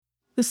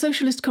The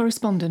Socialist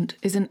Correspondent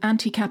is an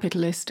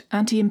anti-capitalist,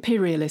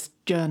 anti-imperialist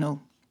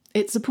journal.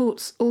 It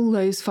supports all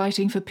those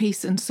fighting for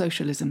peace and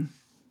socialism.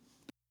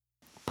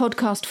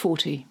 Podcast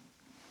 40.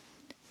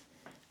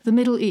 The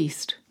Middle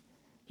East,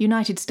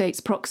 United States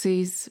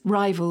proxies,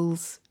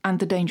 rivals, and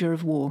the danger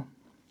of war.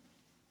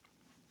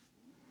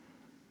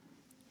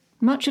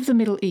 Much of the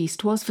Middle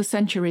East was for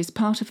centuries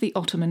part of the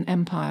Ottoman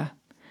Empire,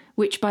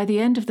 which by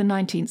the end of the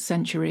 19th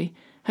century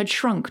had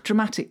shrunk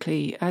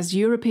dramatically as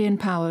European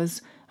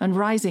powers and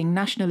rising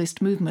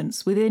nationalist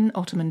movements within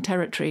Ottoman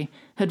territory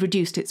had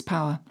reduced its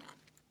power.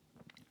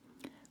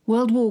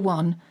 World War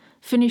I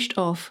finished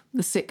off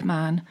the sick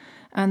man,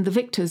 and the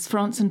victors,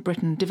 France and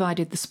Britain,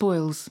 divided the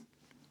spoils.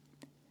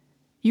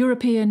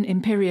 European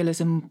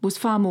imperialism was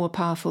far more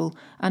powerful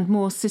and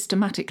more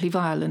systematically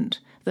violent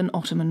than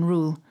Ottoman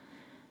rule.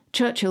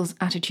 Churchill's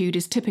attitude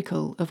is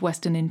typical of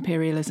Western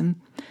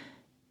imperialism.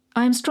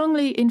 "I am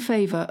strongly in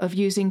favour of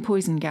using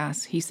poison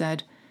gas," he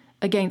said,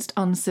 "against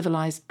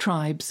uncivilised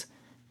tribes,"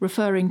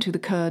 referring to the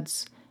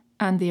Kurds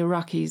and the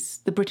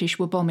Iraqis the British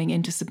were bombing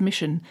into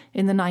submission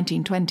in the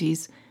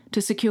 1920s to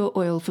secure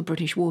oil for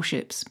British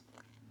warships.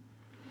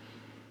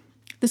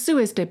 The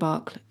Suez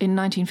debacle in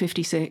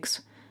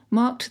 1956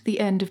 marked the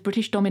end of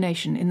British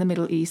domination in the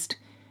Middle East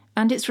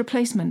and its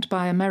replacement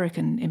by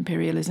American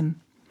imperialism.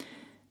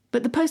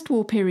 But the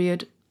post-war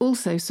period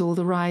also saw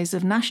the rise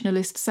of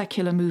nationalist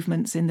secular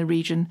movements in the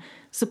region,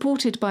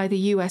 supported by the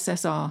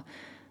USSR,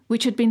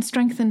 which had been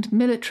strengthened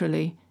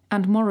militarily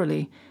and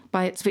morally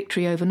by its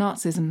victory over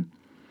Nazism,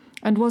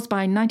 and was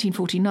by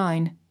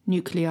 1949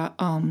 nuclear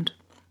armed.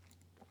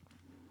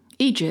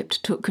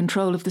 Egypt took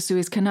control of the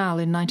Suez Canal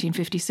in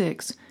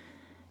 1956.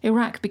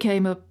 Iraq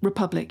became a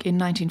republic in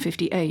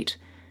 1958.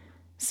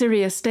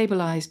 Syria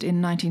stabilised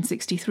in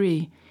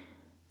 1963.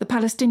 The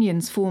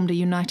Palestinians formed a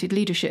united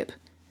leadership.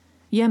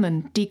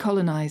 Yemen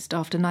decolonised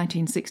after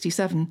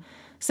 1967,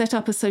 set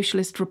up a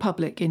socialist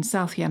republic in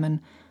South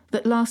Yemen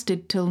that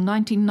lasted till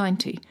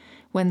 1990,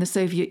 when the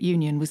Soviet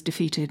Union was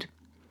defeated.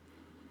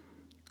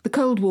 The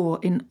Cold War,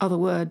 in other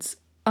words,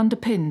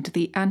 underpinned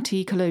the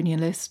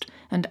anti-colonialist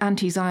and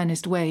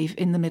anti-Zionist wave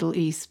in the Middle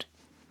East.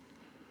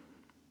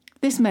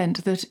 This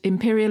meant that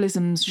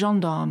imperialism's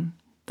gendarme,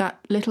 that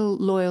little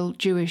loyal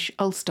Jewish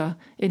Ulster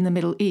in the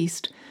Middle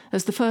East,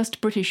 as the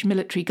first British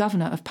military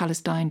governor of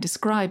Palestine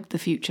described the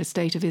future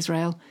state of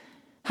Israel,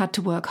 had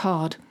to work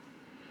hard.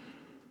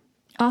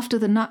 After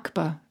the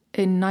Nakba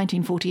in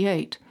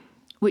 1948,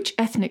 which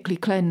ethnically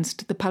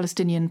cleansed the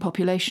Palestinian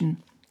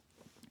population,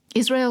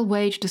 Israel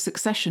waged a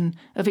succession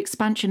of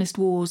expansionist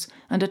wars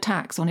and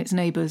attacks on its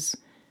neighbours,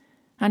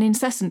 an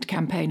incessant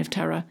campaign of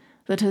terror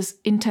that has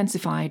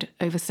intensified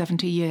over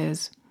 70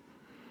 years.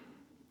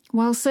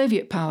 While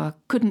Soviet power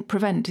couldn't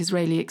prevent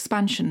Israeli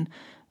expansion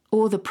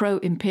or the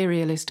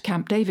pro-imperialist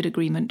Camp David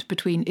agreement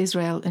between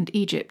Israel and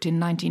Egypt in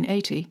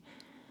 1980,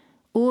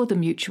 or the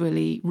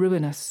mutually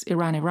ruinous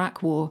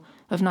Iran-Iraq war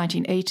of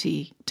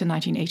 1980 to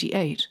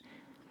 1988,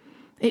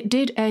 it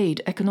did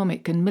aid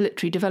economic and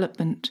military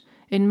development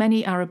in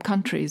many Arab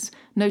countries,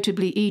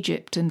 notably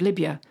Egypt and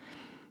Libya,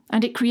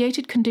 and it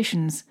created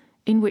conditions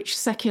in which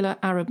secular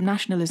Arab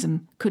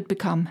nationalism could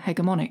become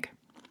hegemonic.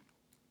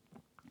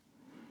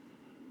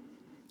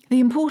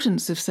 The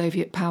importance of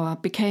Soviet power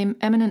became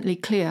eminently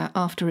clear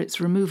after its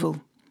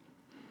removal.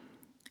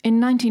 In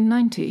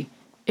 1990,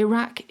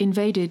 Iraq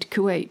invaded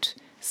Kuwait,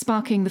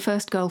 sparking the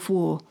First Gulf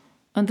War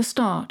and the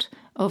start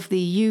of the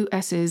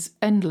US's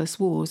endless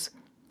wars.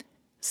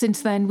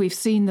 Since then, we've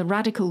seen the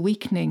radical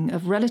weakening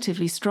of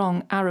relatively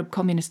strong Arab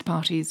communist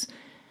parties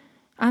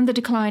and the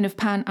decline of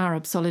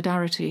pan-Arab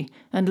solidarity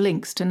and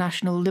links to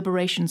national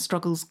liberation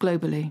struggles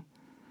globally.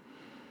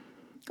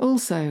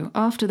 Also,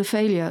 after the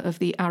failure of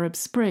the Arab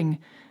Spring,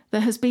 there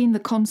has been the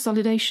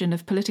consolidation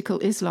of political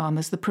Islam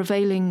as the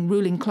prevailing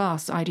ruling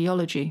class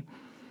ideology.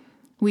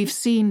 We've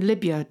seen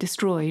Libya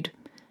destroyed,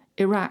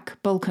 Iraq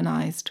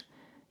balkanized,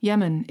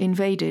 Yemen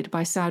invaded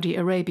by Saudi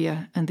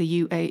Arabia and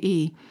the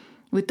UAE,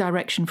 with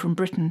direction from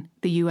Britain,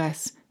 the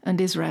US,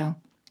 and Israel.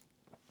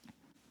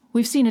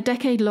 We've seen a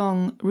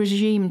decade-long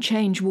regime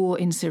change war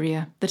in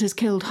Syria that has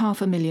killed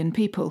 500,000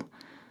 people,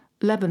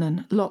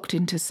 Lebanon locked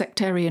into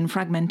sectarian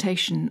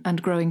fragmentation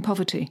and growing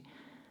poverty,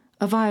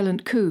 a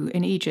violent coup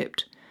in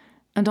Egypt,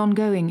 and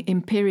ongoing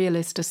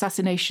imperialist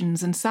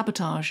assassinations and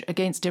sabotage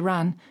against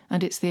Iran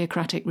and its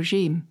theocratic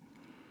regime.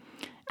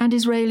 And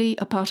Israeli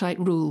apartheid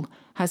rule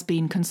has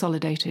been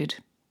consolidated.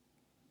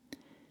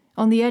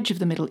 On the edge of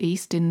the Middle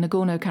East, in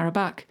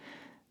Nagorno-Karabakh,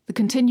 the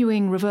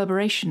continuing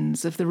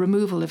reverberations of the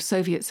removal of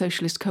Soviet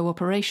socialist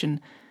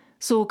cooperation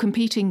saw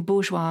competing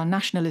bourgeois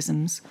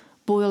nationalisms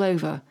boil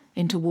over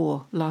into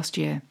war last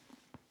year.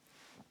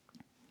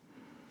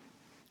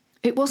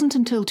 It wasn't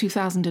until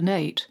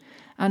 2008,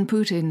 and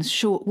Putin's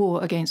short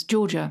war against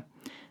Georgia,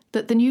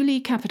 that the newly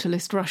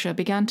capitalist Russia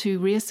began to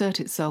reassert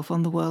itself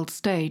on the world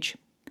stage.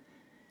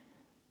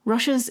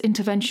 Russia's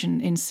intervention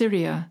in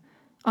Syria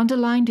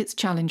underlined its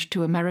challenge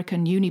to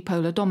American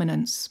unipolar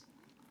dominance.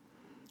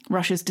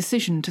 Russia's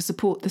decision to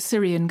support the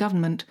Syrian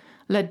government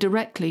led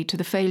directly to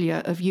the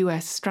failure of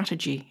US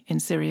strategy in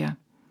Syria.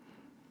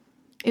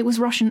 It was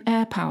Russian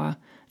air power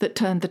that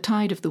turned the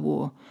tide of the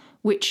war,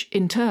 which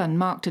in turn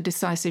marked a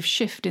decisive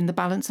shift in the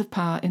balance of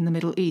power in the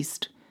Middle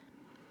East.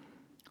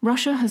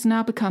 Russia has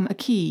now become a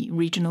key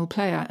regional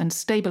player and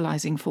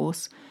stabilizing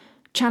force,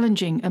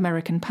 challenging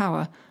American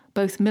power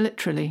both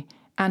militarily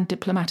and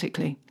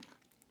diplomatically.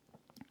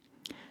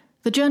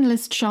 The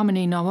journalist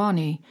Shamini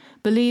Nawani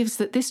believes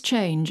that this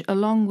change,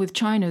 along with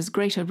China's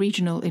greater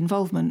regional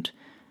involvement,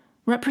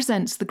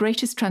 represents the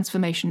greatest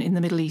transformation in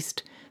the Middle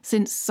East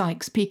since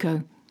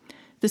Sykes-Picot,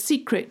 the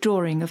secret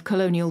drawing of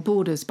colonial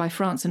borders by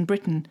France and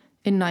Britain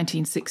in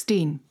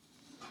 1916.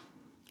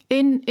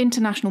 In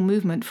International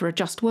Movement for a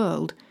Just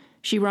World,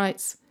 she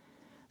writes,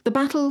 "The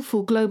battle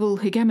for global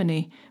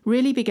hegemony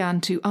really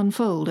began to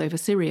unfold over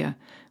Syria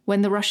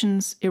when the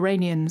Russians,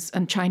 Iranians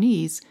and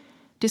Chinese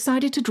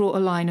decided to draw a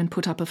line and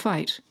put up a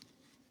fight.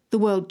 The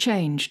world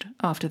changed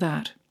after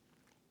that."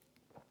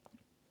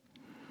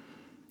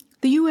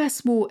 The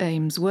US war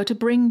aims were to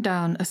bring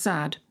down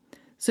Assad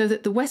so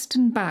that the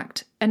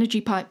Western-backed energy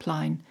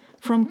pipeline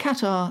from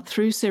Qatar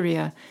through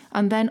Syria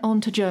and then on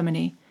to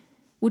Germany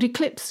would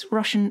eclipse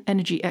Russian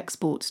energy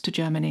exports to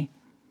Germany.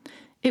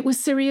 It was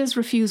Syria's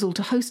refusal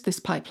to host this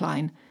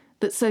pipeline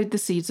that sowed the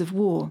seeds of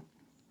war.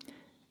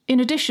 In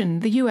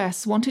addition, the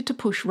US wanted to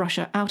push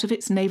Russia out of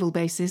its naval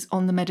bases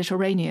on the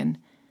Mediterranean,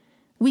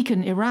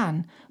 weaken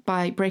Iran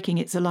by breaking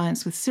its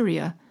alliance with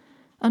Syria,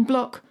 and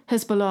block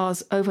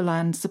Hezbollah's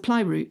overland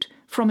supply route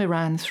from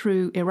Iran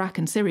through Iraq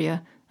and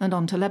Syria and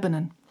on to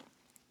Lebanon.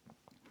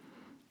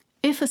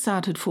 If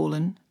Assad had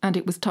fallen, and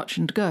it was touch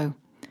and go,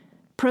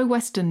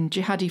 pro-Western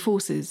jihadi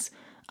forces,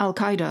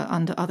 Al-Qaeda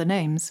under other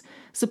names,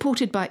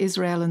 supported by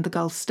Israel and the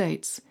Gulf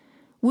states,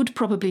 would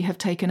probably have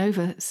taken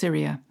over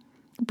Syria.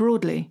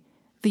 Broadly,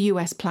 the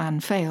US plan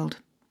failed.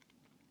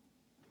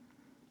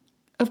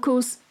 Of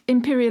course,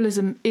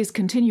 imperialism is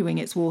continuing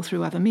its war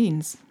through other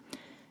means.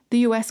 The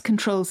US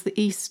controls the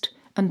east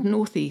and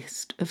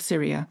northeast of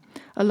Syria,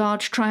 a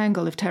large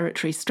triangle of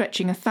territory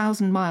stretching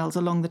 1,000 miles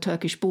along the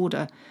Turkish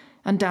border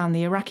and down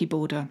the Iraqi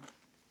border.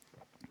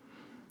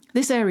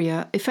 This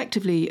area,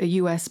 effectively a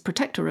US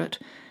protectorate,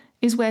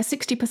 is where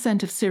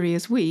 60% of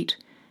Syria's wheat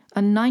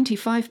and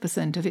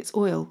 95% of its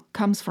oil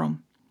comes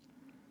from.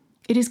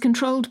 It is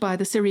controlled by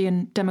the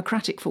Syrian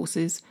Democratic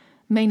Forces,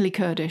 mainly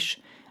Kurdish,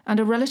 and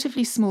a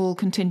relatively small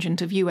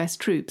contingent of US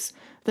troops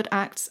that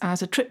acts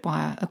as a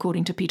tripwire,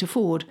 according to Peter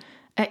Ford,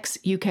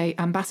 ex-UK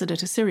ambassador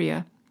to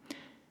Syria,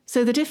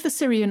 so that if the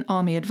Syrian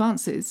army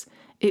advances,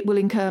 it will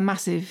incur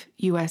massive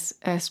US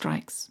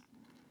airstrikes.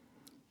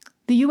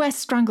 The US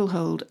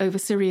stranglehold over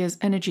Syria's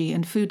energy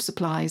and food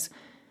supplies,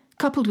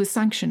 coupled with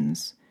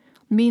sanctions,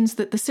 means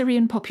that the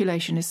Syrian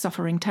population is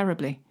suffering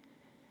terribly.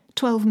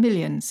 12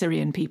 million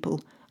Syrian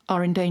people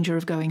are in danger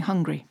of going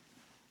hungry.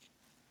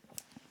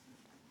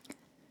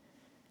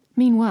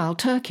 Meanwhile,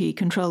 Turkey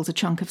controls a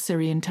chunk of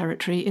Syrian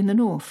territory in the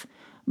north,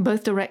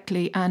 both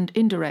directly and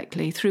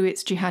indirectly through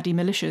its jihadi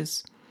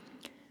militias.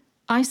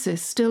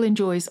 ISIS still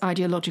enjoys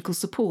ideological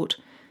support,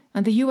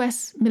 and the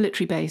US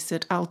military base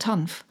at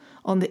Al-Tanf,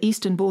 on the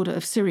eastern border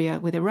of Syria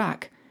with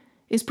Iraq,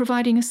 is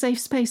providing a safe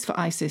space for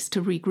ISIS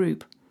to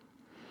regroup.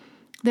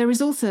 There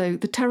is also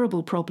the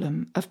terrible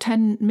problem of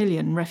 10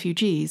 million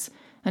refugees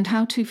and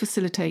how to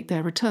facilitate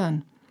their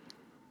return.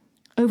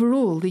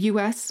 Overall, the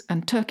US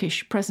and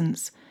Turkish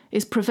presence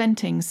is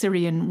preventing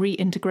Syrian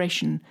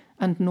reintegration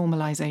and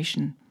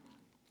normalization.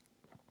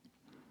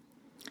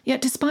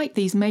 Yet despite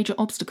these major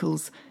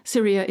obstacles,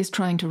 Syria is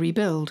trying to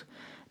rebuild.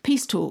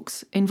 Peace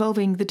talks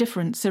involving the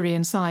different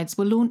Syrian sides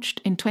were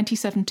launched in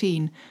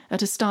 2017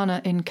 at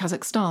Astana in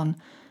Kazakhstan,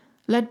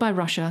 led by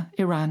Russia,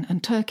 Iran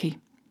and Turkey.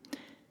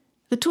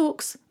 The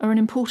talks are an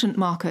important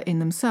marker in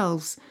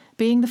themselves,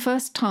 being the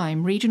first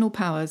time regional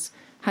powers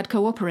had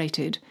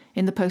cooperated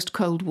in the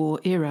post-Cold War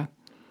era.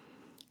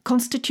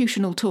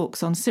 Constitutional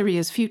talks on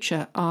Syria's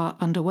future are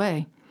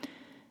underway.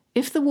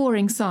 If the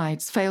warring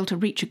sides fail to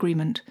reach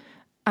agreement,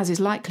 as is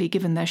likely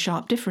given their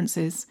sharp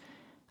differences,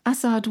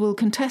 Assad will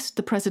contest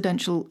the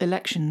presidential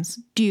elections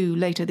due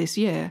later this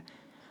year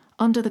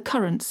under the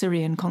current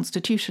Syrian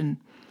constitution.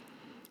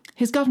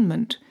 His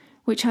government,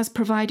 which has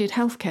provided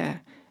healthcare,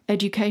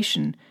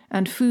 education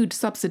and food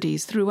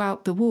subsidies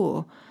throughout the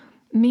war,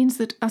 means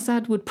that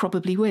Assad would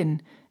probably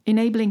win,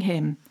 enabling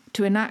him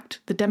to enact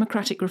the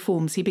democratic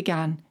reforms he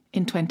began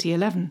in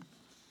 2011.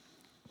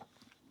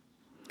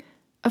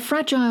 A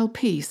fragile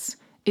peace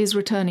is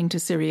returning to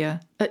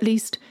Syria, at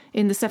least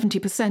in the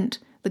 70%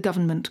 the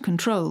government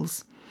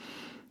controls.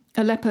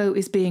 Aleppo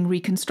is being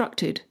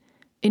reconstructed.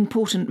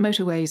 Important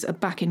motorways are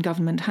back in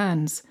government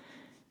hands.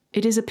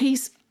 It is a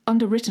peace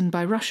underwritten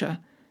by Russia,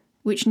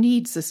 which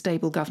needs a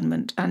stable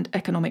government and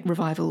economic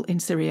revival in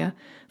Syria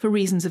for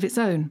reasons of its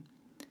own.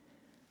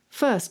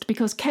 First,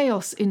 because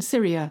chaos in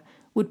Syria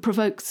would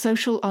provoke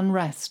social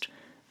unrest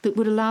that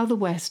would allow the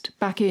West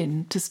back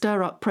in to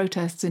stir up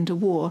protests into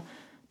war,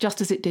 just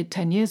as it did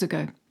 10 years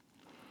ago.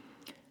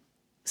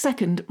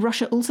 Second,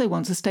 Russia also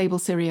wants a stable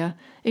Syria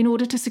in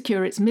order to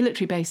secure its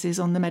military bases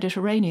on the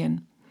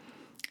Mediterranean.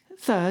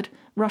 Third,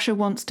 Russia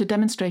wants to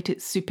demonstrate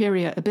its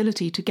superior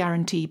ability to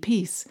guarantee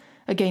peace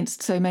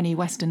against so many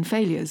Western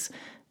failures,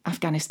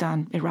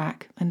 Afghanistan,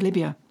 Iraq and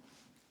Libya.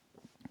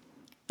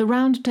 The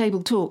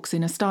round-table talks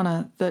in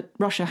Astana that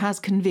Russia has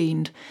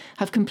convened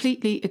have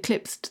completely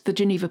eclipsed the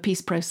Geneva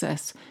peace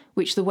process,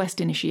 which the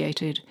West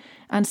initiated,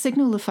 and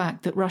signal the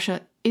fact that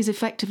Russia is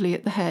effectively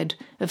at the head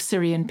of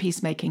Syrian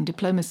peacemaking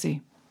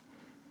diplomacy.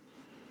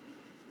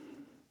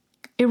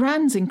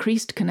 Iran's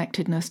increased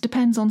connectedness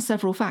depends on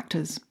several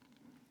factors.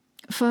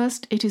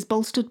 First, it is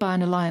bolstered by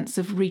an alliance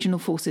of regional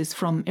forces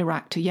from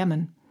Iraq to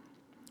Yemen.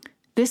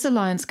 This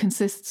alliance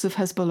consists of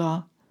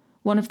Hezbollah,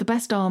 one of the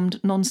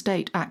best-armed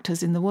non-state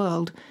actors in the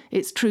world,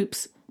 its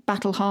troops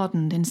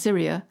battle-hardened in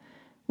Syria,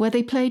 where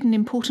they played an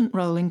important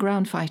role in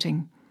ground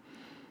fighting.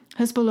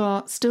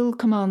 Hezbollah still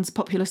commands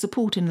popular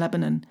support in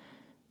Lebanon,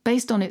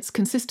 based on its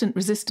consistent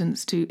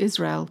resistance to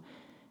Israel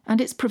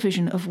and its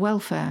provision of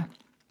welfare.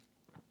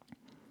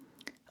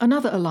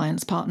 Another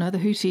alliance partner, the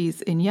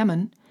Houthis in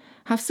Yemen,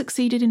 have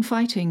succeeded in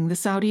fighting the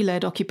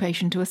Saudi-led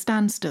occupation to a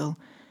standstill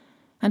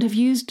and have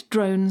used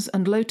drones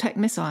and low-tech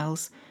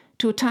missiles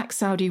to attack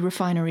Saudi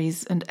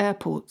refineries and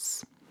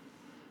airports.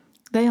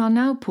 They are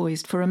now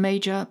poised for a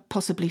major,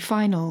 possibly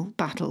final,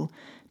 battle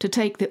to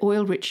take the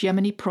oil-rich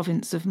Yemeni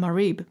province of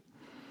Marib.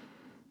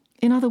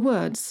 In other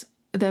words,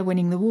 they're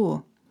winning the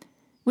war,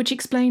 which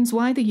explains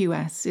why the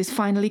US is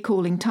finally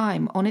calling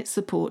time on its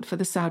support for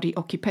the Saudi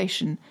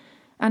occupation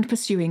and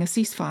pursuing a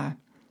ceasefire.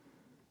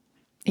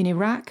 In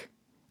Iraq,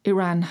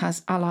 Iran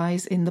has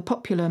allies in the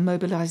Popular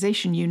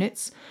Mobilization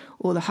Units,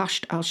 or the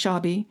Hashd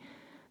al-Shabi,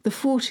 the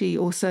 40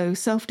 or so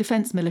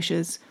self-defense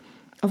militias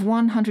of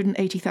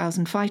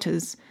 180,000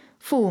 fighters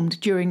formed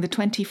during the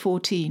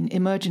 2014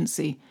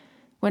 emergency,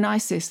 when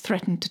ISIS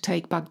threatened to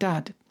take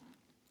Baghdad.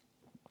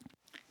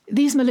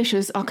 These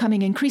militias are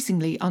coming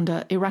increasingly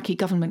under Iraqi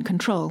government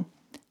control,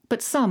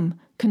 but some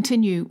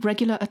continue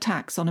regular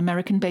attacks on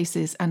American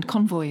bases and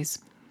convoys.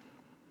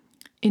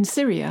 In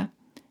Syria,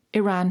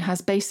 Iran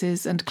has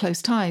bases and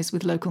close ties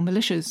with local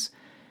militias.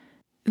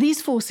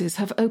 These forces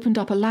have opened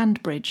up a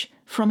land bridge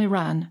from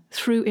Iran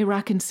through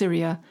Iraq and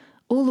Syria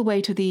all the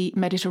way to the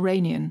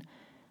Mediterranean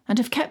and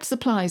have kept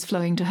supplies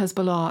flowing to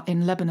Hezbollah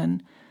in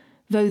Lebanon,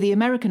 though the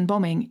American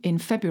bombing in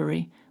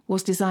February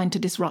was designed to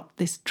disrupt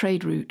this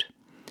trade route.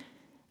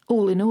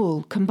 All in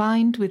all,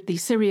 combined with the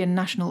Syrian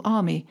National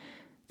Army,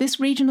 this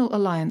regional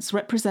alliance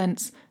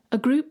represents a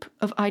group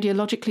of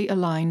ideologically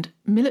aligned,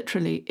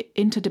 militarily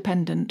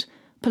interdependent,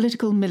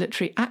 political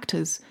military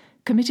actors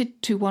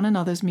committed to one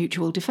another's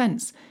mutual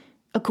defence,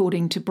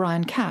 according to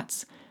Brian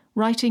Katz,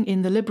 writing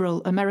in the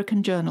liberal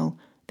American journal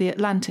The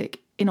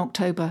Atlantic in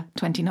October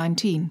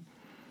 2019.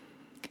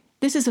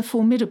 This is a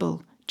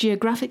formidable,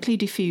 geographically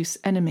diffuse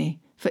enemy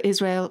for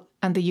Israel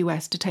and the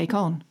US to take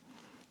on.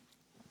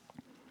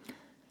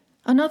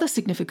 Another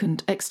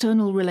significant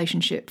external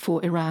relationship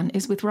for Iran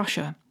is with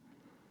Russia.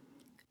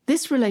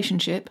 This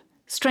relationship,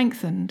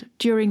 strengthened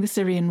during the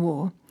Syrian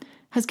war,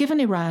 has given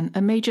Iran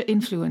a major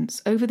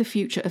influence over the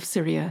future of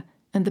Syria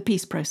and the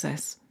peace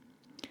process.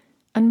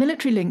 And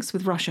military links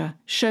with Russia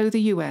show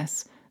the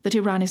US that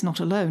Iran is not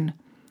alone.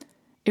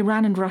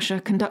 Iran and Russia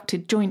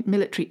conducted joint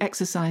military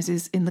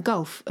exercises in the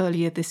Gulf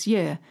earlier this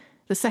year,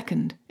 the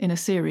second in a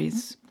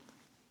series.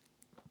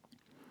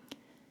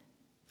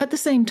 At the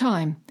same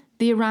time,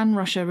 the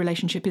Iran-Russia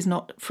relationship is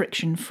not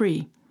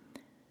friction-free.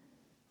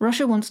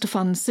 Russia wants to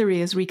fund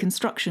Syria's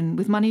reconstruction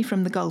with money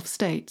from the Gulf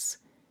states.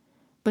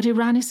 But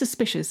Iran is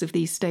suspicious of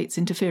these states'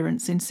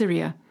 interference in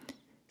Syria,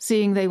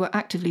 seeing they were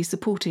actively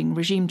supporting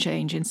regime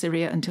change in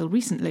Syria until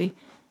recently,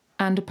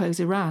 and oppose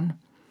Iran.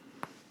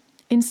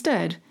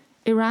 Instead,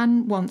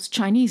 Iran wants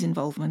Chinese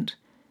involvement,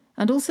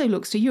 and also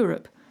looks to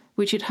Europe,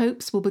 which it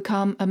hopes will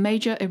become a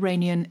major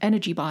Iranian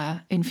energy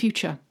buyer in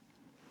future.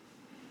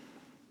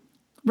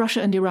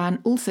 Russia and Iran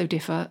also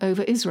differ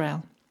over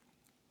Israel.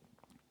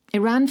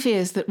 Iran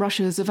fears that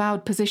Russia's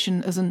avowed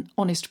position as an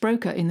honest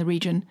broker in the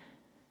region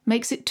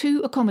makes it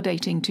too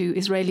accommodating to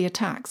Israeli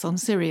attacks on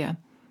Syria.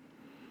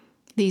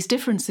 These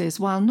differences,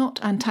 while not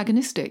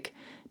antagonistic,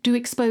 do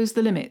expose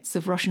the limits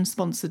of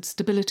Russian-sponsored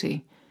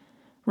stability.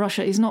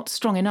 Russia is not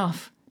strong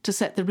enough to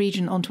set the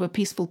region onto a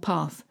peaceful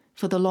path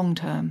for the long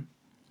term.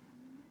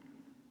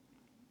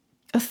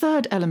 A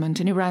third element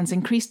in Iran's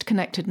increased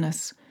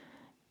connectedness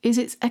is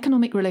its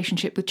economic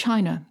relationship with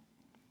China.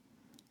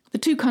 The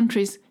two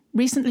countries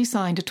recently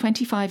signed a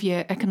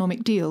 25-year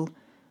economic deal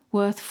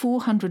worth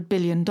 $400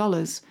 billion,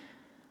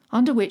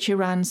 under which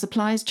Iran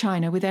supplies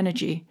China with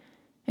energy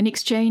in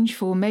exchange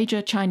for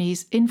major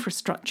Chinese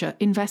infrastructure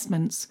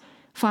investments,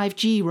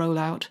 5G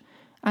rollout,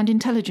 and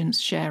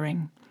intelligence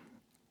sharing.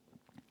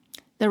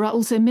 There are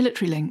also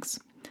military links.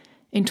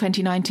 In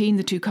 2019,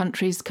 the two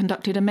countries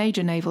conducted a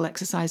major naval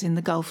exercise in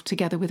the Gulf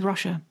together with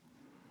Russia.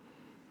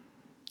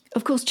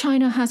 Of course,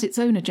 China has its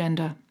own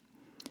agenda.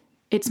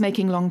 It's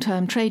making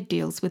long-term trade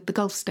deals with the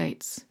Gulf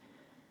states.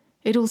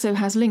 It also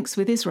has links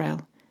with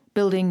Israel,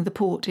 building the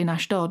port in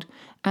Ashdod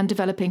and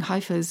developing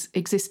Haifa's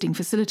existing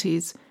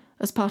facilities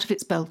as part of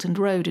its Belt and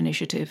Road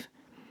initiative.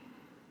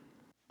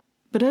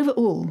 But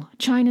overall,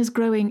 China's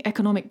growing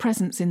economic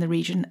presence in the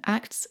region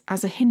acts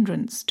as a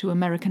hindrance to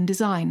American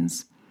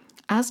designs,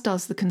 as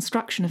does the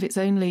construction of its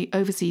only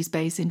overseas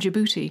base in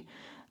Djibouti,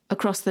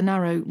 across the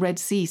narrow Red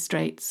Sea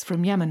Straits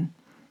from Yemen.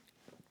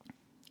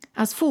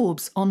 As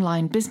Forbes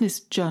online business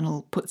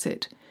journal puts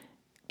it,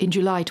 in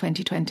July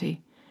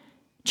 2020,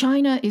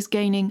 China is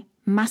gaining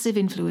massive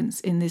influence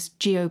in this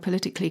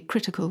geopolitically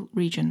critical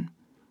region.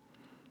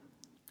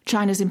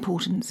 China's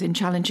importance in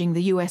challenging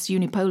the US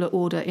unipolar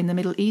order in the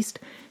Middle East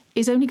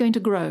is only going to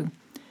grow,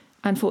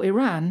 and for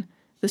Iran,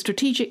 the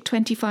strategic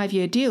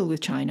 25-year deal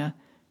with China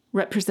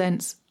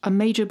represents a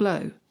major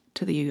blow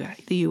to the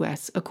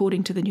US,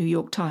 according to the New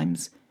York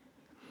Times.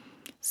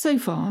 So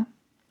far,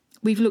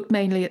 we've looked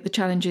mainly at the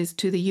challenges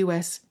to the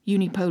US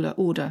unipolar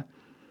order.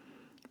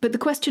 But the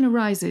question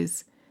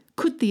arises,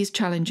 could these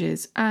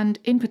challenges, and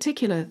in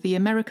particular the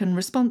American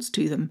response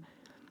to them,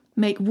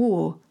 make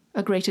war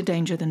a greater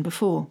danger than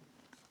before?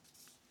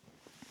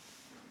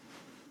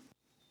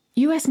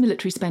 US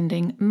military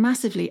spending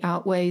massively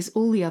outweighs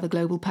all the other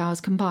global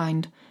powers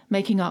combined,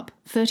 making up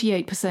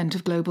 38%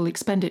 of global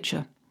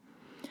expenditure.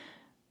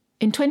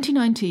 In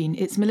 2019,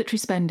 its military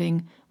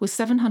spending was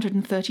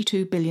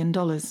 $732 billion.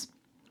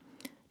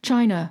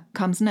 China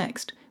comes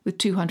next with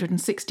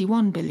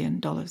 $261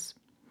 billion,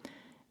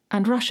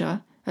 and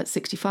Russia at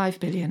 $65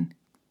 billion.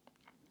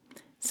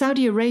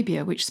 Saudi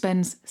Arabia, which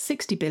spends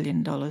 $60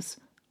 billion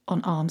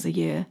on arms a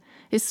year,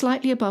 is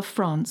slightly above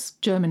France,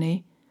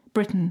 Germany,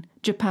 Britain,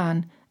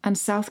 Japan, and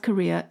South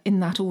Korea in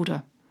that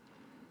order.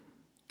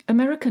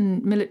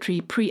 American military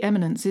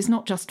preeminence is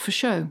not just for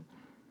show.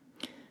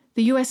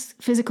 The US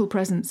physical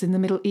presence in the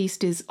Middle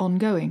East is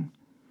ongoing.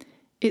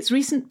 Its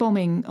recent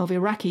bombing of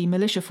Iraqi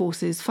militia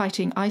forces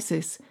fighting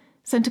ISIS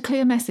sent a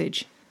clear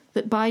message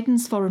that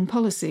Biden's foreign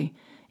policy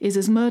is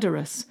as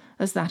murderous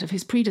as that of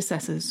his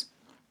predecessors.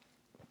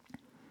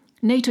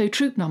 NATO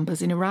troop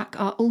numbers in Iraq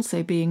are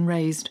also being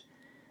raised.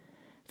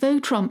 Though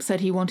Trump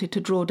said he wanted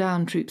to draw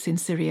down troops in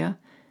Syria,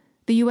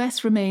 the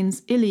US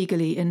remains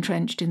illegally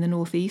entrenched in the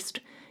northeast,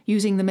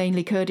 using the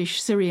mainly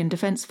Kurdish Syrian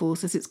Defence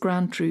Force as its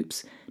ground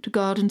troops to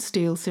guard and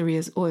steal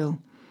Syria's oil.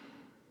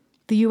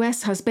 The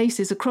US has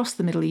bases across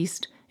the Middle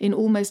East in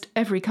almost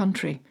every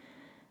country.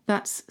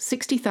 That's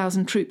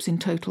 60,000 troops in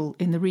total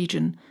in the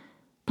region,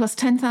 plus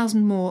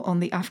 10,000 more on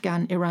the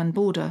Afghan-Iran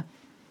border,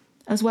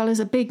 as well as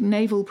a big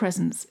naval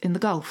presence in the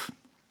Gulf.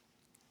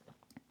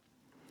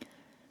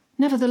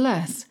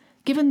 Nevertheless,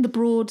 given the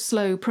broad,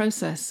 slow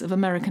process of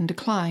American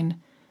decline,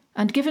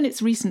 and given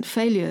its recent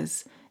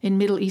failures in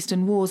Middle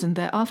Eastern wars and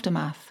their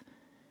aftermath,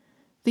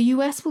 the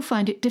US will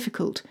find it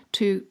difficult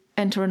to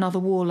enter another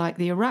war like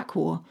the Iraq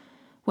War,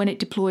 when it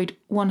deployed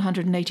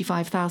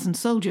 185,000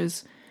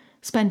 soldiers,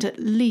 spent at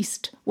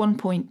least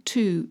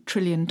 $1.2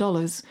 trillion,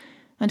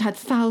 and had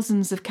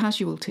thousands of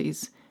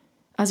casualties,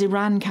 as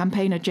Iran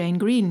campaigner Jane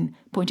Green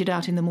pointed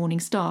out in the Morning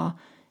Star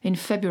in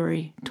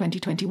February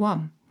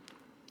 2021.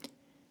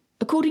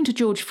 According to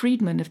George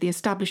Friedman of the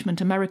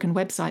establishment American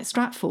website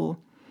Stratfor,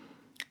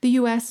 the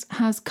US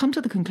has come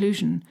to the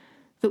conclusion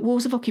that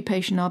wars of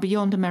occupation are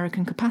beyond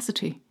American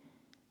capacity.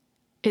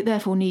 It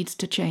therefore needs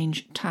to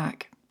change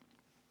tack.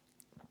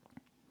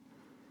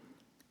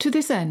 To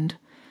this end,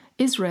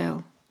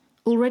 Israel,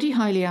 already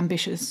highly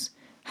ambitious,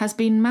 has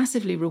been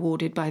massively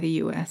rewarded by the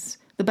US,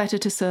 the better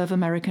to serve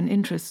American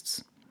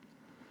interests.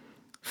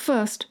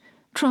 First,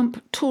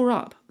 Trump tore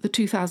up the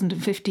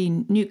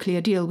 2015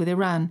 nuclear deal with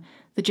Iran,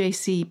 the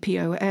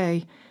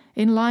JCPOA,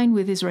 in line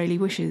with Israeli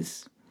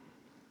wishes.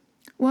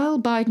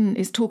 While Biden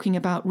is talking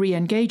about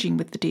re-engaging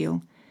with the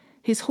deal,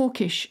 his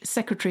hawkish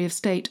Secretary of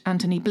State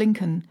Antony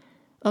Blinken,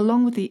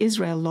 along with the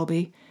Israel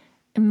lobby,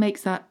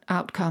 makes that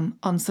outcome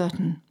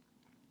uncertain.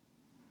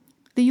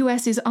 The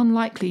US is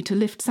unlikely to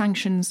lift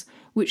sanctions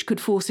which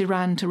could force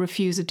Iran to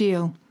refuse a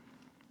deal.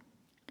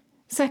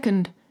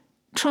 Second,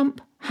 Trump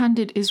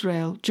handed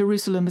Israel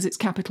Jerusalem as its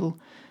capital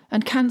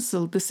and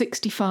cancelled the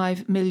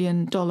 $65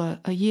 million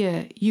a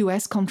year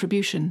US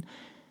contribution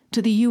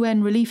to the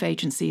UN relief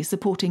agency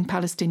supporting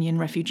Palestinian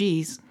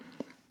refugees.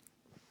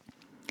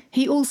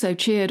 He also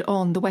cheered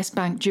on the West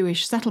Bank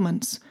Jewish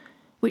settlements,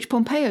 which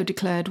Pompeo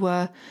declared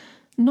were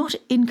not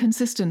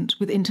inconsistent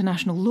with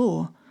international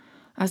law,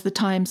 as the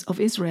Times of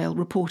Israel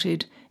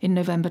reported in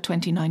November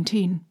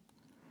 2019.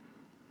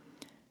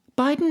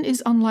 Biden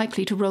is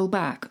unlikely to roll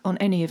back on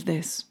any of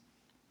this.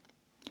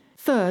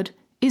 Third,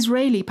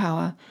 Israeli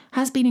power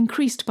has been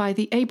increased by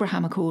the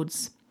Abraham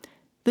Accords,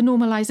 the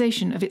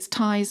normalization of its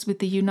ties with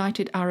the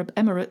United Arab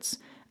Emirates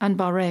and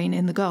Bahrain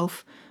in the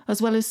Gulf,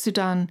 as well as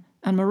Sudan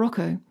and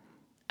Morocco,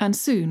 and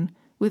soon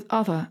with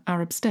other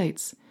Arab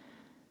states.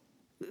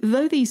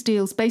 Though these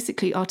deals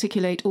basically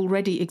articulate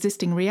already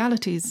existing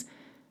realities,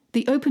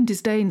 the open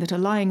disdain that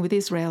allying with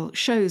Israel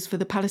shows for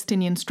the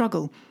Palestinian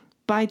struggle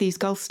by these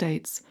Gulf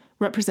states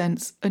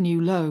represents a new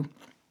low.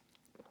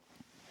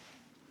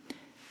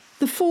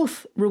 The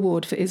fourth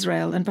reward for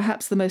Israel, and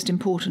perhaps the most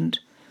important,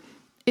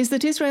 is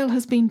that Israel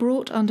has been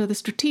brought under the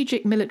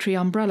strategic military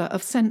umbrella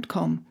of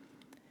CENTCOM,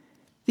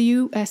 the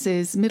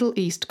US's Middle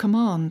East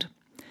Command.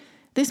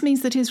 This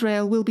means that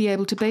Israel will be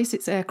able to base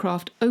its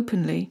aircraft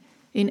openly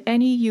in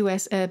any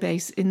US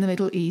airbase in the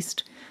Middle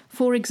East,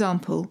 for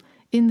example,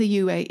 in the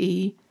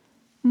UAE,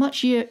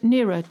 much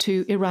nearer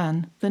to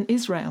Iran than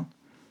Israel.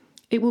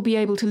 It will be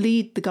able to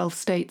lead the Gulf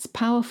states'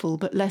 powerful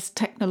but less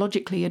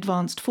technologically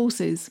advanced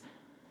forces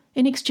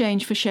in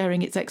exchange for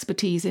sharing its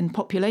expertise in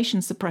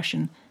population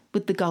suppression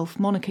with the Gulf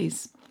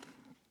monarchies.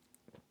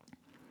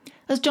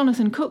 As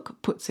Jonathan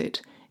Cook puts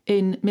it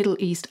in Middle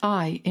East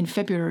Eye in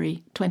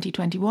February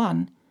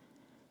 2021,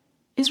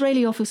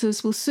 Israeli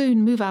officers will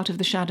soon move out of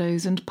the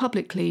shadows and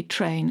publicly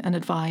train and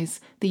advise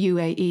the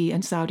UAE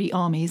and Saudi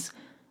armies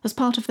as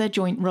part of their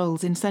joint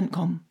roles in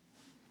CENTCOM.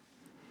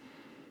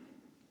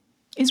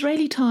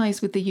 Israeli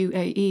ties with the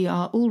UAE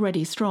are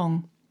already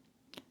strong.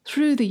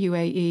 Through the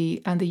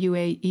UAE and the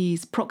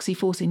UAE's proxy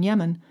force in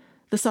Yemen,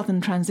 the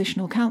Southern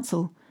Transitional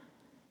Council,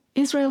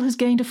 Israel has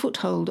gained a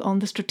foothold on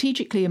the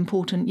strategically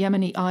important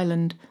Yemeni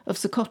island of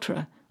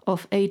Socotra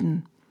off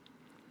Aden.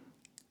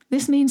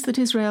 This means that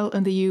Israel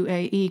and the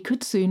UAE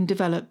could soon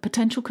develop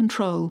potential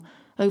control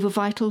over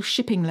vital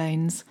shipping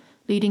lanes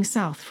leading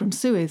south from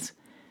Suez,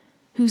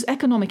 whose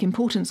economic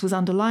importance was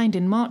underlined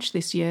in March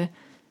this year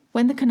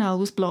when the canal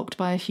was blocked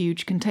by a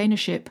huge container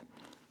ship.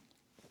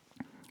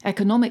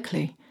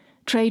 Economically,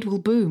 trade will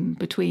boom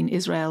between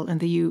Israel and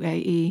the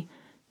UAE,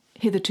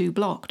 hitherto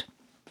blocked.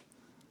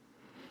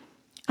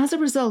 As a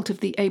result of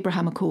the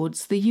Abraham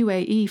Accords, the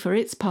UAE, for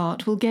its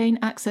part, will gain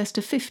access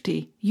to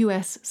 50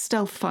 US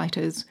stealth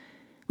fighters,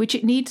 which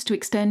it needs to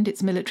extend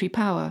its military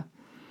power.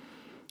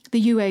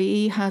 The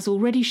UAE has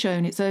already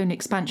shown its own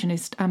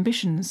expansionist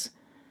ambitions.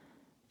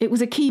 It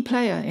was a key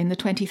player in the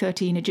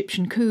 2013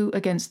 Egyptian coup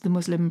against the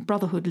Muslim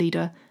Brotherhood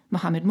leader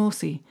Mohamed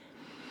Morsi.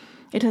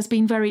 It has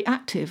been very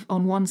active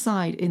on one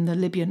side in the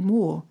Libyan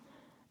war,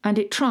 and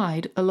it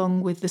tried,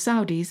 along with the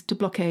Saudis, to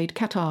blockade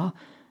Qatar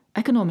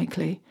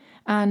economically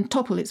and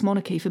topple its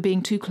monarchy for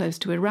being too close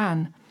to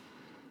Iran.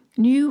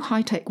 New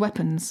high-tech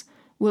weapons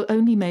will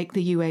only make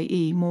the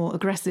UAE more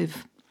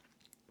aggressive.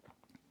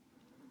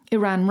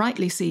 Iran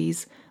rightly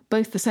sees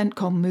both the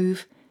CENTCOM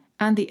move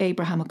and the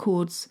Abraham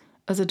Accords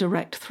as a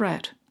direct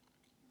threat.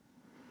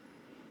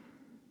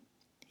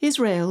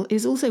 Israel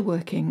is also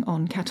working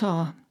on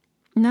Qatar.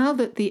 Now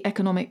that the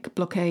economic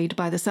blockade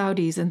by the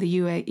Saudis and the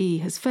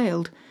UAE has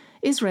failed,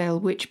 Israel,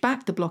 which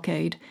backed the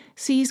blockade,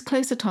 sees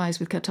closer ties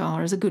with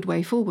Qatar as a good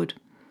way forward.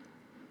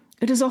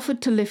 It has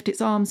offered to lift its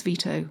arms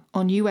veto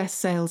on US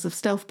sales of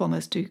stealth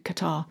bombers to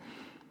Qatar,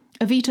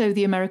 a veto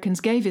the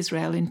Americans gave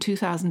Israel in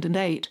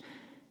 2008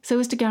 so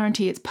as to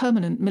guarantee its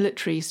permanent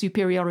military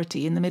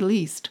superiority in the Middle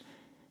East,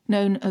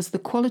 known as the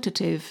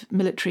qualitative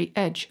military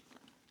edge.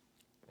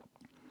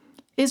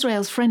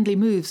 Israel's friendly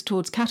moves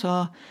towards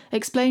Qatar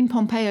explain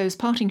Pompeo's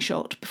parting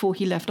shot before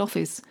he left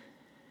office,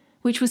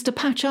 which was to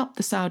patch up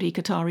the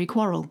Saudi-Qatari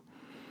quarrel.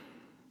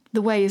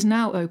 The way is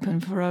now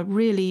open for a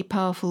really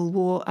powerful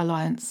war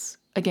alliance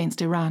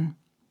against Iran.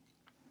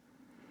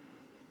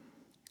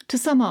 To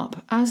sum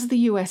up, as the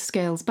US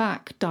scales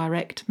back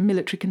direct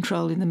military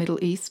control in the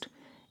Middle East,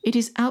 it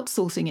is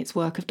outsourcing its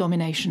work of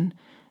domination,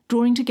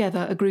 drawing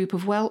together a group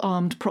of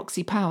well-armed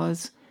proxy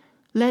powers,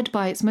 led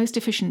by its most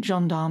efficient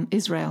gendarme,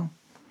 Israel.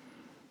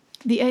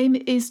 The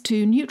aim is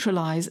to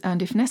neutralize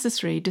and, if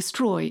necessary,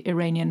 destroy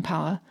Iranian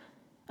power,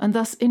 and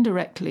thus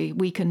indirectly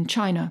weaken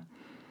China,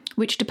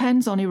 which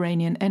depends on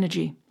Iranian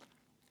energy.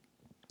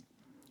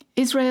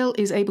 Israel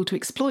is able to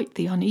exploit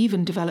the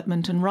uneven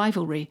development and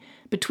rivalry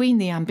between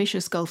the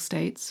ambitious Gulf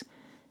states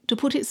to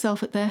put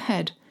itself at their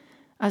head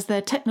as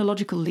their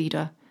technological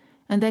leader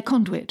and their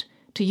conduit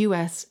to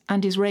US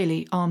and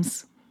Israeli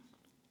arms.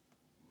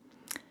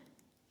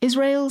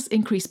 Israel's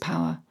increased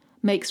power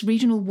makes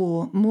regional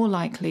war more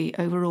likely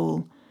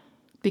overall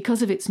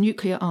because of its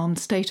nuclear-armed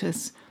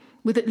status,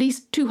 with at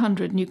least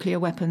 200 nuclear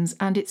weapons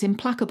and its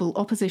implacable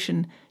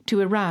opposition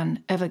to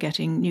Iran ever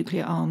getting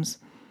nuclear arms.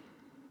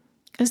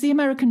 As the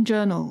American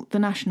journal The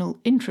National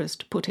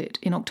Interest put it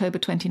in October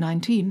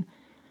 2019,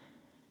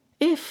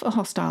 if a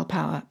hostile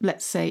power,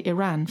 let's say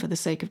Iran for the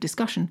sake of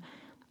discussion,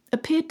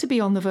 appeared to be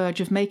on the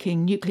verge of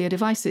making nuclear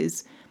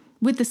devices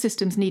with the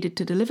systems needed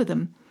to deliver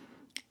them,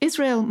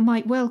 Israel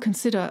might well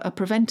consider a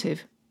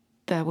preventive,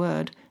 their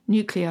word,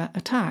 nuclear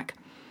attack.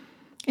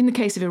 In the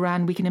case of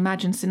Iran, we can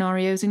imagine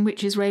scenarios in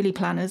which Israeli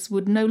planners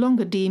would no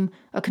longer deem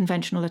a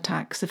conventional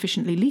attack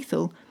sufficiently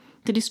lethal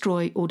to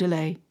destroy or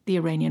delay the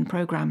Iranian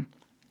program.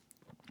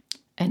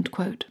 End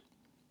quote.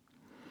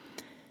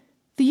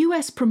 The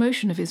US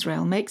promotion of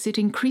Israel makes it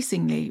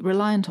increasingly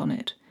reliant on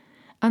it,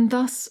 and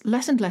thus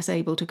less and less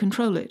able to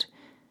control it,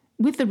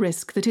 with the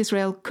risk that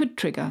Israel could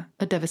trigger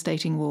a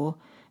devastating war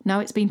now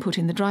it's been put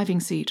in the driving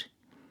seat.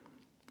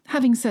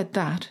 Having said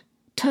that,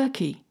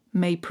 Turkey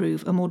may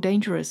prove a more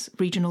dangerous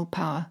regional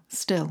power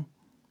still.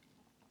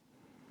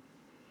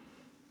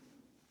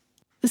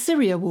 The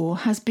Syria war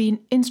has been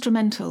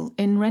instrumental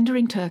in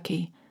rendering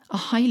Turkey a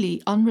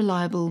highly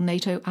unreliable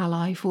NATO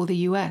ally for the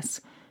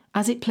US,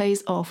 as it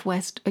plays off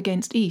west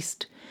against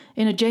east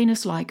in a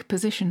Janus-like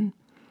position.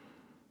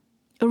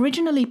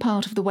 Originally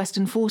part of the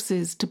Western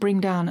forces to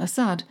bring down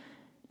Assad,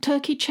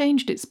 Turkey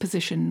changed its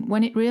position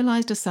when it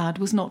realised Assad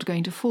was not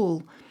going to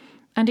fall,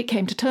 and it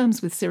came to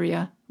terms with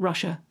Syria,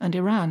 Russia and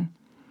Iran.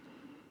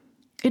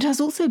 It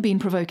has also been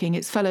provoking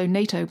its fellow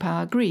NATO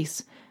power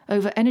Greece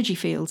over energy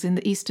fields in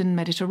the eastern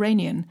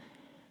Mediterranean,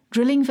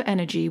 drilling for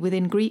energy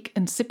within Greek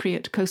and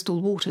Cypriot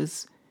coastal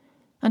waters,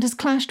 and has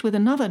clashed with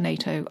another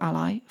NATO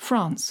ally,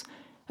 France,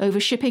 over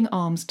shipping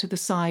arms to the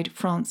side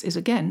France is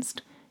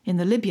against in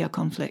the Libya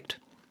conflict.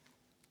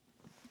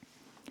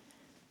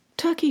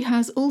 Turkey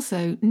has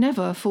also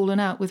never fallen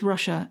out with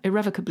Russia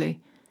irrevocably,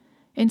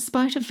 in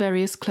spite of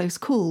various close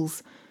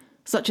calls,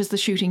 such as the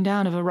shooting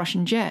down of a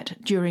Russian jet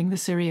during the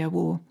Syria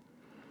war.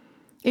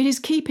 It is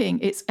keeping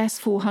its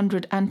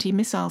S-400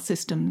 anti-missile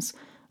systems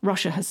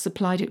Russia has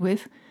supplied it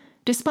with,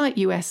 despite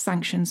US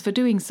sanctions for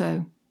doing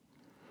so.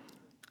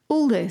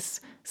 All this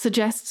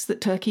suggests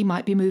that Turkey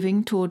might be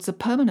moving towards a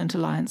permanent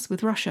alliance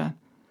with Russia.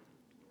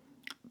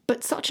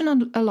 But such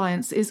an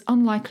alliance is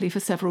unlikely for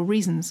several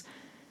reasons.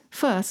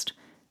 First,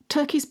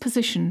 Turkey's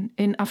position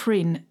in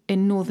Afrin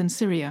in northern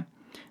Syria,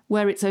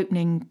 where it's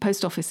opening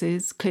post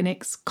offices,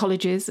 clinics,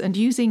 colleges, and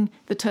using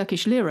the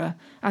Turkish lira,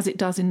 as it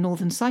does in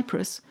northern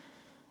Cyprus,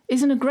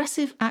 is an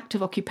aggressive act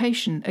of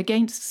occupation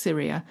against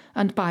Syria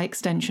and, by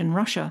extension,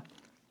 Russia.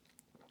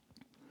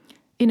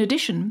 In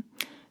addition,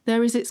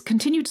 there is its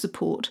continued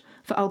support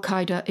for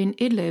al-Qaeda in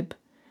Idlib,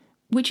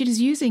 which it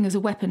is using as a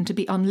weapon to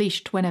be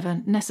unleashed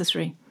whenever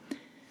necessary.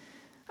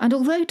 And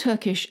although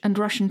Turkish and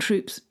Russian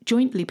troops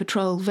jointly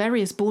patrol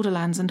various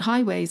borderlands and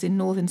highways in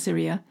northern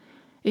Syria,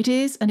 it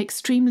is an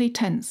extremely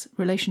tense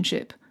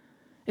relationship,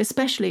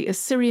 especially as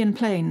Syrian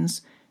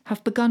planes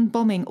have begun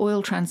bombing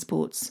oil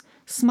transports,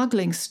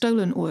 smuggling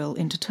stolen oil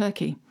into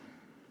Turkey.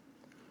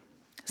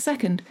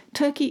 Second,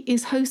 Turkey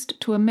is host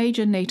to a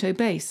major NATO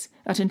base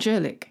at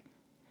Incirlik,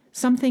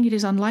 something it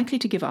is unlikely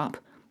to give up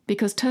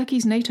because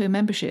Turkey's NATO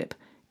membership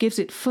gives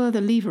it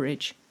further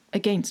leverage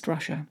against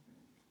Russia.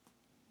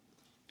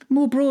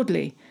 More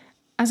broadly,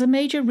 as a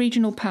major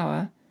regional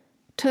power,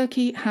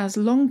 Turkey has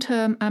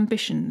long-term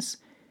ambitions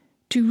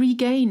to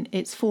regain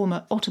its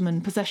former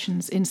Ottoman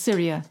possessions in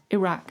Syria,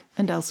 Iraq,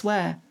 and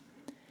elsewhere.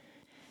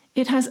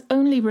 It has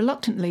only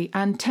reluctantly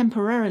and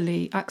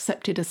temporarily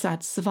accepted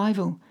Assad's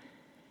survival.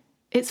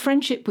 Its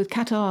friendship with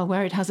Qatar,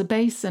 where it has a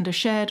base and a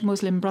shared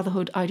Muslim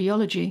Brotherhood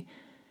ideology,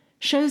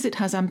 shows it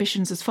has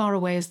ambitions as far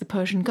away as the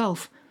Persian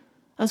Gulf,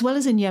 as well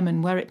as in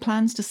Yemen, where it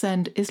plans to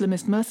send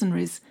Islamist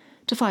mercenaries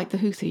to fight the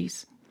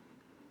Houthis.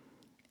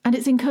 And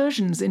its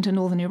incursions into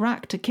northern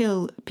Iraq to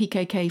kill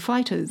PKK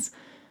fighters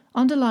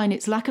underline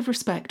its lack of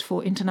respect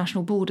for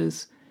international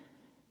borders.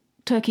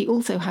 Turkey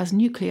also has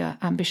nuclear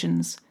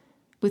ambitions,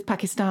 with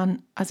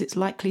Pakistan as its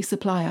likely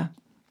supplier.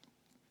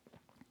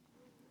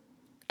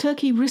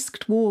 Turkey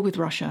risked war with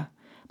Russia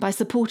by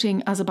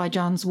supporting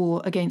Azerbaijan's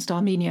war against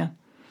Armenia.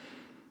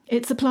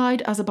 It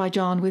supplied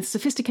Azerbaijan with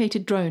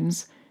sophisticated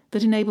drones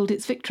that enabled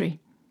its victory.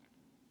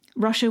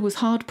 Russia was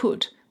hard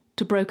put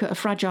to broker a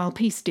fragile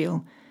peace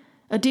deal,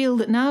 a deal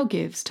that now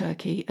gives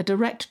Turkey a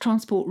direct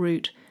transport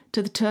route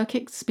to the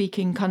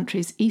Turkic-speaking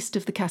countries east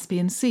of the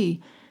Caspian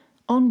Sea,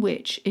 on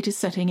which it is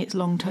setting its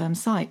long-term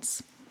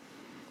sights.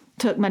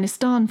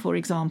 Turkmenistan, for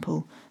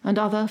example, and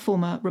other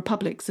former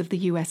republics of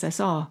the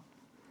USSR.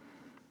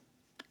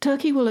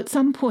 Turkey will at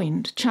some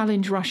point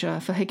challenge Russia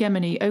for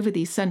hegemony over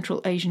these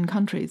Central Asian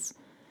countries.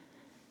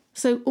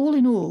 So all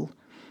in all,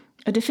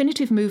 a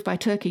definitive move by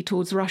Turkey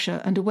towards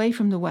Russia and away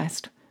from the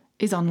West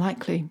is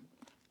unlikely.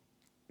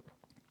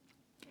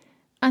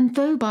 And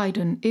though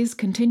Biden is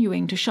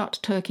continuing to shut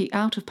Turkey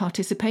out of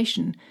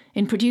participation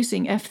in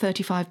producing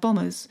F-35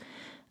 bombers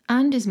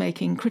and is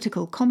making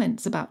critical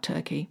comments about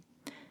Turkey,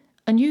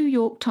 a New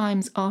York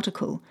Times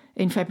article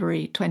in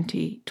February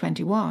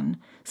 2021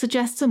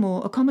 suggests a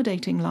more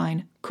accommodating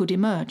line could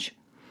emerge.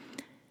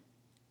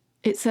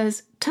 It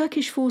says,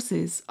 Turkish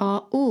forces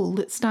are all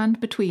that stand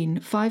between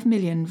 5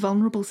 million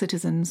vulnerable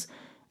citizens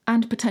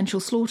and potential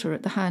slaughter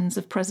at the hands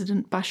of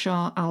President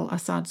Bashar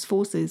al-Assad's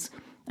forces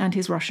and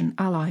his Russian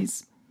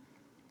allies.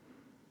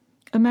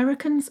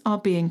 Americans are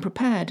being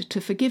prepared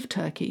to forgive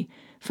Turkey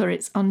for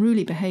its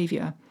unruly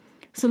behaviour,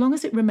 so long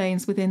as it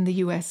remains within the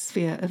US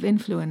sphere of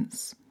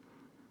influence.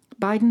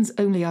 Biden's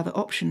only other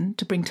option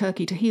to bring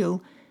Turkey to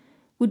heel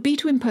would be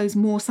to impose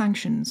more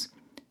sanctions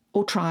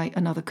or try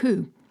another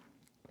coup.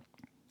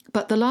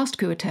 But the last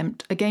coup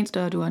attempt against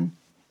Erdogan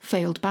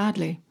failed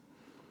badly.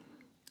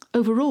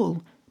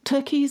 Overall,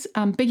 Turkey's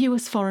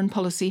ambiguous foreign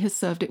policy has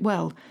served it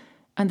well,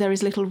 and there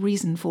is little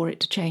reason for it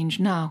to change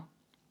now.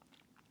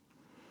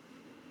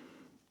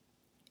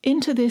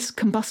 Into this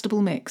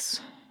combustible mix,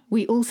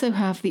 we also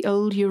have the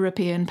old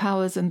European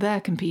powers and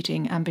their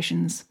competing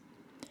ambitions.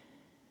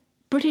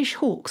 British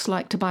hawks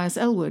like Tobias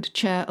Ellwood,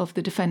 chair of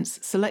the Defence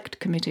Select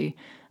Committee,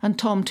 and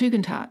Tom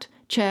Tugendhat,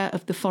 chair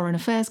of the Foreign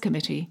Affairs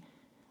Committee,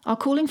 are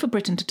calling for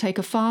Britain to take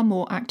a far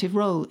more active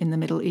role in the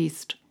Middle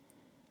East.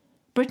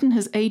 Britain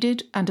has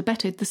aided and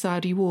abetted the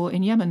Saudi war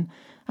in Yemen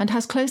and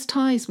has close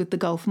ties with the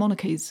Gulf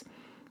monarchies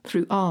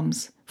through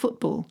arms,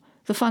 football,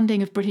 the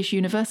funding of British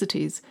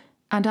universities,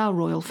 and our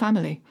royal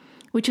family,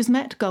 which has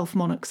met Gulf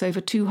monarchs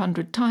over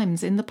 200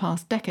 times in the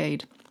past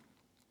decade.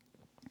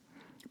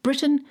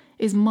 Britain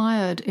is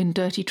mired in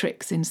dirty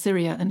tricks in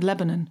Syria and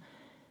Lebanon,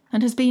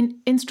 and has been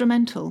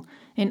instrumental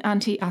in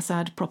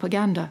anti-Assad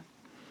propaganda.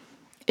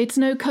 It's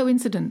no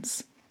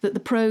coincidence that the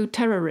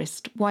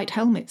pro-terrorist White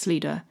Helmets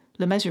leader,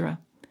 Le Mesurier,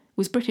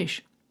 was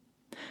British.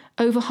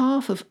 Over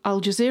half of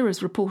Al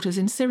Jazeera's reporters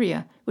in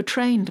Syria were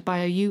trained by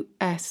a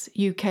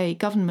US-UK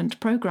government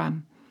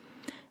programme.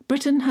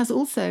 Britain has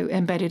also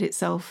embedded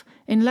itself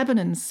in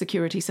Lebanon's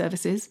security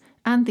services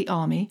and the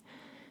army,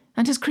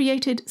 and has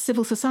created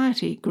civil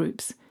society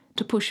groups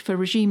to push for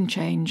regime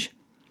change.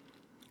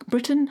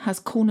 Britain has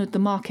cornered the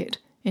market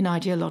in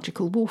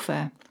ideological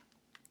warfare.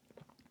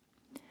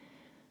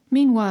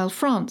 Meanwhile,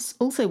 France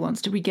also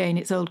wants to regain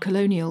its old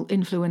colonial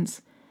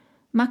influence.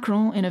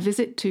 Macron, in a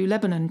visit to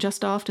Lebanon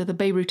just after the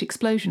Beirut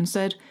explosion,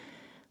 said,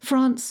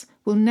 "France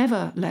will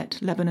never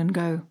let Lebanon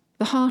go.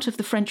 The heart of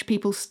the French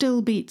people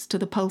still beats to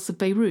the pulse of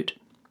Beirut."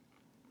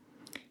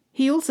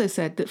 He also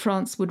said that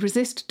France would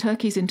resist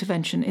Turkey's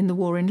intervention in the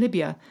war in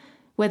Libya,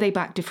 where they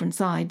back different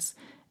sides,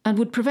 and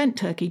would prevent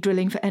Turkey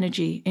drilling for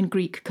energy in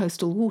Greek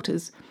coastal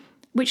waters,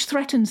 which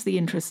threatens the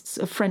interests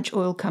of French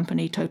oil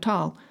company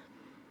Total.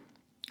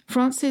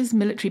 France's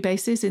military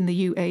bases in the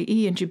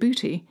UAE and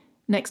Djibouti,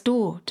 next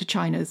door to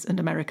China's and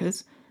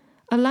America's,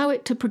 allow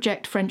it to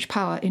project French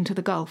power into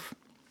the Gulf.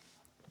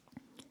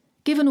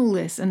 Given all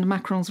this and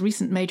Macron's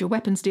recent major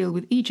weapons deal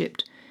with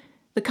Egypt,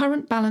 the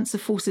current balance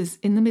of forces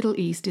in the Middle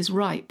East is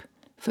ripe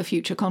for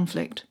future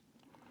conflict.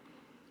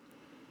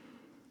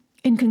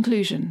 In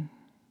conclusion,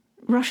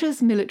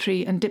 Russia's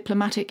military and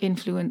diplomatic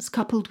influence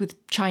coupled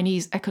with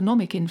Chinese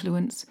economic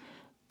influence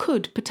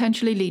could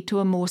potentially lead to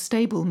a more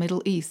stable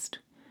Middle East.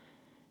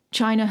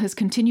 China has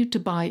continued to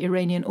buy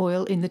Iranian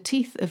oil in the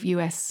teeth of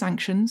US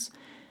sanctions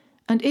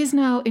and is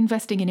now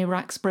investing in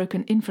Iraq's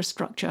broken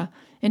infrastructure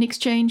in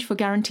exchange for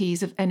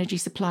guarantees of energy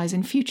supplies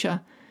in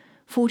future,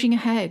 forging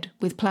ahead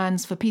with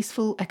plans for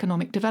peaceful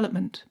economic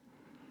development.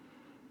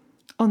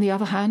 On the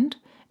other hand,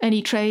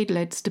 any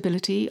trade-led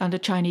stability under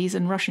Chinese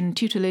and Russian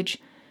tutelage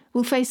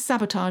will face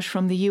sabotage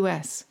from the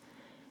US,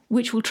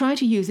 which will try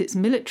to use its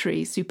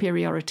military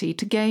superiority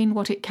to gain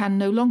what it can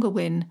no longer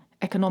win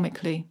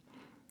economically.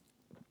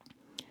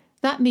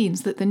 That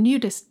means that the new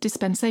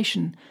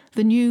dispensation,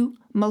 the new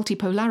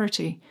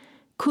multipolarity,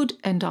 could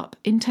end up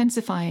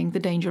intensifying the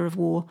danger of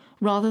war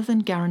rather than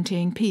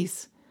guaranteeing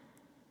peace.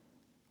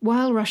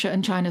 While Russia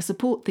and China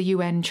support the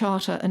UN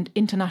Charter and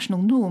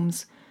international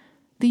norms,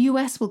 the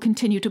US will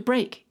continue to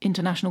break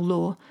international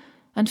law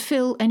and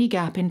fill any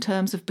gap in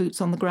terms of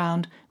boots on the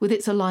ground with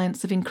its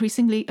alliance of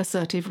increasingly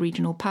assertive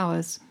regional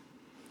powers.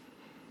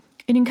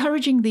 In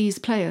encouraging these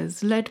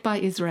players, led by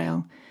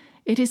Israel,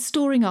 it is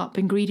storing up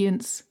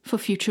ingredients for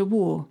future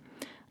war,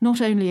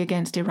 not only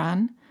against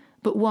Iran,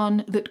 but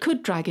one that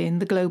could drag in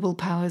the global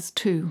powers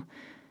too.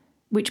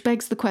 Which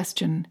begs the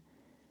question,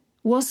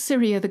 was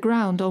Syria the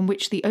ground on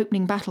which the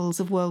opening battles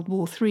of World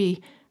War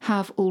III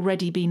have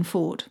already been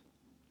fought?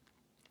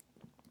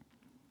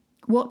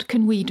 What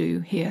can we do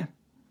here?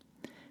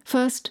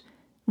 First,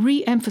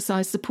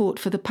 re-emphasise support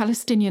for the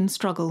Palestinian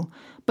struggle,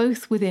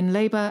 both within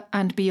Labour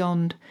and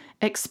beyond,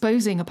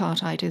 exposing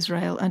apartheid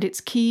Israel and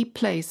its key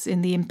place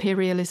in the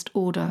imperialist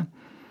order.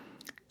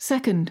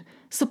 Second,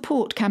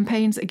 support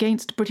campaigns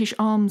against British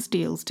arms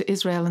deals to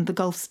Israel and the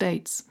Gulf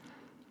states.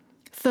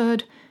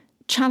 Third,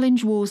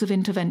 challenge wars of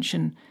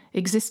intervention,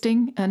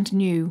 existing and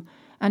new,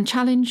 and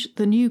challenge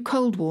the new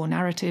Cold War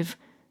narrative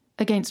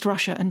against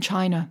Russia and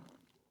China.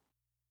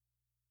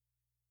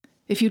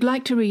 If you'd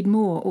like to read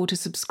more or to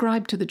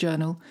subscribe to the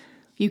journal,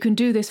 you can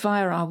do this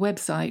via our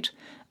website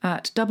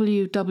at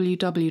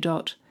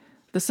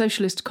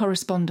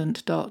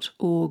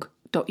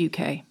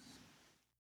www.thesocialistcorrespondent.org.uk.